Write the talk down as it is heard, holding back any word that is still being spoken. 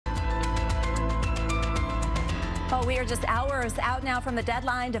Well, we are just hours out now from the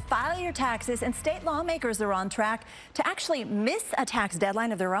deadline to file your taxes, and state lawmakers are on track to actually miss a tax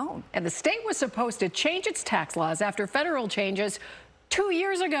deadline of their own. And the state was supposed to change its tax laws after federal changes 2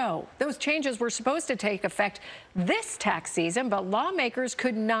 years ago. Those changes were supposed to take effect this tax season, but lawmakers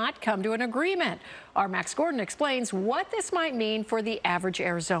could not come to an agreement. Our Max Gordon explains what this might mean for the average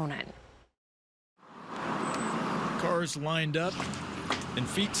Arizonan. Cars lined up and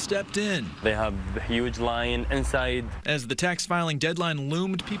feet stepped in. They have a huge line inside. As the tax filing deadline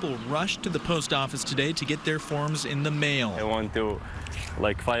loomed, people rushed to the post office today to get their forms in the mail. I want to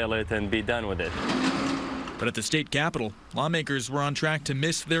file it and be done with it. But at the state capitol, lawmakers were on track to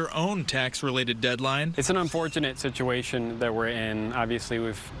miss their own tax-related deadline. It's an unfortunate situation that we're in. Obviously,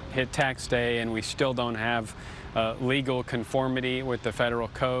 we've hit tax day and we still don't have legal conformity with the federal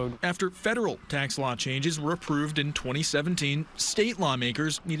code. After federal tax law changes were approved in 2017, state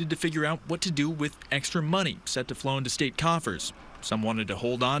lawmakers needed to figure out what to do with extra money set to flow into state coffers. Some wanted to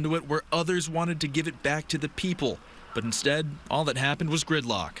hold on to it, where others wanted to give it back to the people. But instead, all that happened was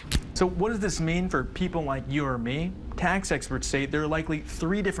gridlock. So what does this mean for people like you or me? Tax experts say there are likely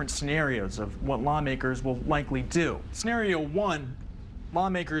 3 different scenarios of what lawmakers will likely do. Scenario 1,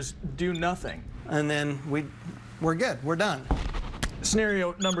 lawmakers do nothing. And then we're good, we're done.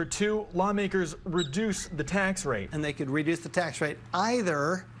 Scenario number 2, lawmakers reduce the tax rate. And they could reduce the tax rate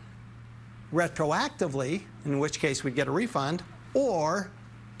either retroactively, in which case we'd get a refund, or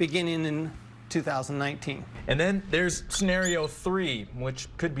beginning in 2019. And then there's scenario 3, which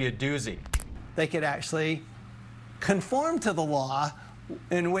could be a doozy. They could actually conform to the law,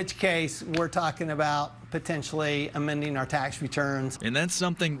 in which case we're talking about potentially amending our tax returns. And that's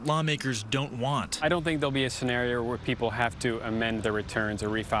something lawmakers don't want. I don't think there'll be a scenario where people have to amend their returns or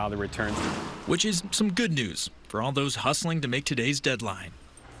refile the returns. Which is some good news for all those hustling to make today's deadline.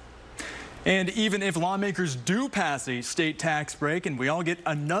 And even if lawmakers do pass a state tax break and we all get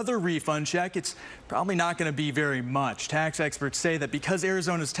another refund check, it's probably not going to be very much. Tax experts say that because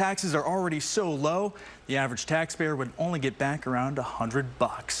Arizona's taxes are already so low, the average taxpayer would only get back around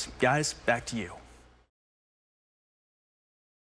 $100. Guys, back to you.